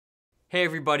Hey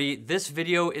everybody, this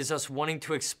video is us wanting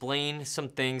to explain some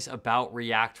things about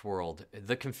React World.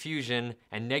 The confusion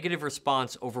and negative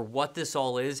response over what this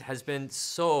all is has been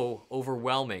so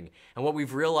overwhelming. And what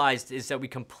we've realized is that we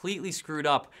completely screwed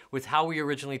up with how we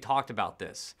originally talked about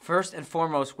this. First and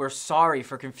foremost, we're sorry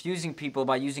for confusing people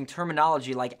by using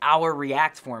terminology like our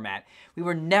React format. We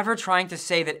were never trying to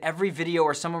say that every video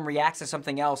where someone reacts to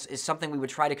something else is something we would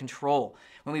try to control.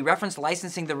 When we referenced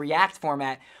licensing the React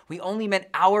format, we only meant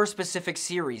our specific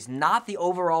series, not the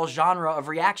overall genre of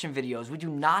reaction videos. We do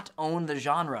not own the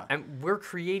genre. And we're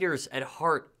creators at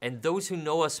heart, and those who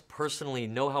know us personally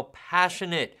know how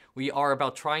passionate we are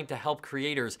about trying to help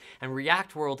creators, and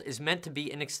React World is meant to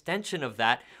be an extension of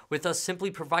that, with us simply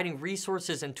providing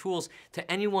resources and tools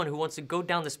to anyone who wants to go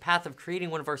down this path of creating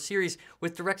one of our series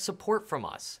with direct support from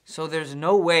us. So there's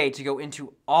no way to go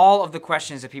into all of the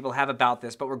questions that people have about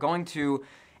this, but we're going to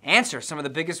answer some of the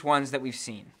biggest ones that we've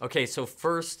seen. Okay, so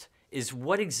first is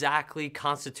what exactly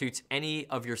constitutes any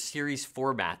of your series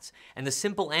formats? And the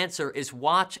simple answer is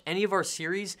watch any of our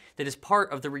series that is part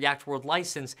of the React World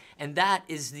license, and that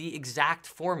is the exact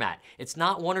format. It's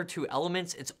not one or two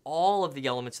elements, it's all of the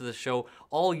elements of the show,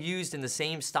 all used in the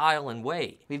same style and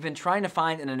way. We've been trying to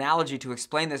find an analogy to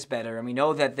explain this better, and we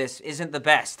know that this isn't the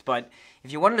best, but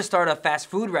if you wanted to start a fast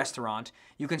food restaurant,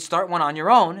 you can start one on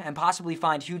your own and possibly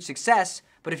find huge success.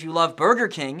 But if you love Burger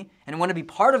King and want to be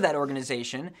part of that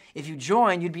organization, if you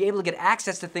join, you'd be able to get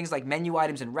access to things like menu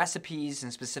items and recipes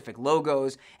and specific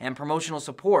logos and promotional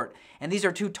support. And these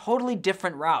are two totally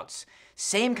different routes.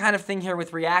 Same kind of thing here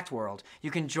with React World.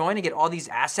 You can join and get all these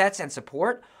assets and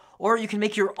support, or you can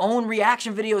make your own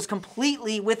reaction videos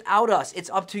completely without us.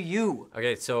 It's up to you.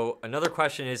 Okay, so another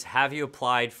question is, have you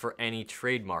applied for any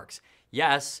trademarks?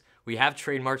 Yes. We have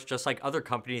trademarks just like other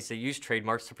companies that use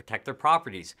trademarks to protect their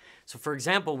properties. So for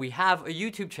example, we have a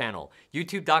YouTube channel,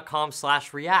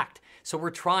 youtube.com/react. So we're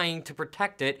trying to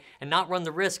protect it and not run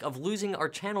the risk of losing our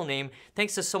channel name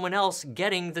thanks to someone else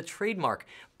getting the trademark.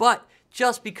 But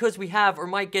just because we have or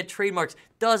might get trademarks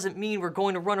doesn't mean we're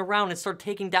going to run around and start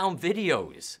taking down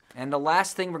videos. And the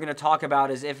last thing we're going to talk about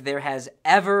is if there has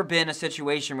ever been a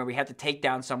situation where we had to take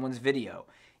down someone's video.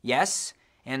 Yes.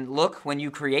 And look, when you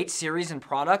create series and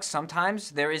products, sometimes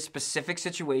there is specific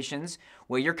situations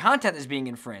where your content is being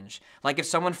infringed. Like if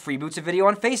someone freeboots a video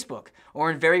on Facebook, or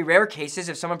in very rare cases,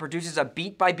 if someone produces a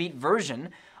beat-by-beat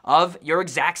version of your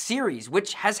exact series,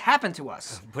 which has happened to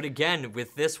us. But again,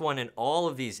 with this one and all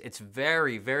of these, it's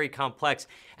very, very complex.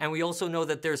 And we also know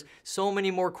that there's so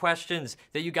many more questions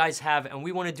that you guys have, and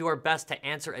we want to do our best to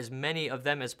answer as many of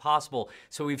them as possible.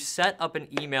 So we've set up an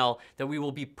email that we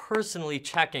will be personally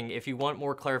checking if you want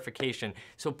more clarification.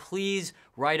 So please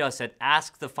write us at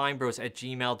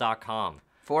askthefindbros@gmail.com.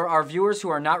 For our viewers who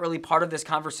are not really part of this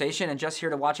conversation and just here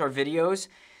to watch our videos,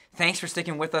 thanks for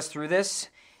sticking with us through this.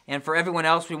 And for everyone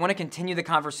else, we want to continue the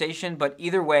conversation, but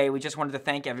either way, we just wanted to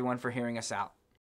thank everyone for hearing us out.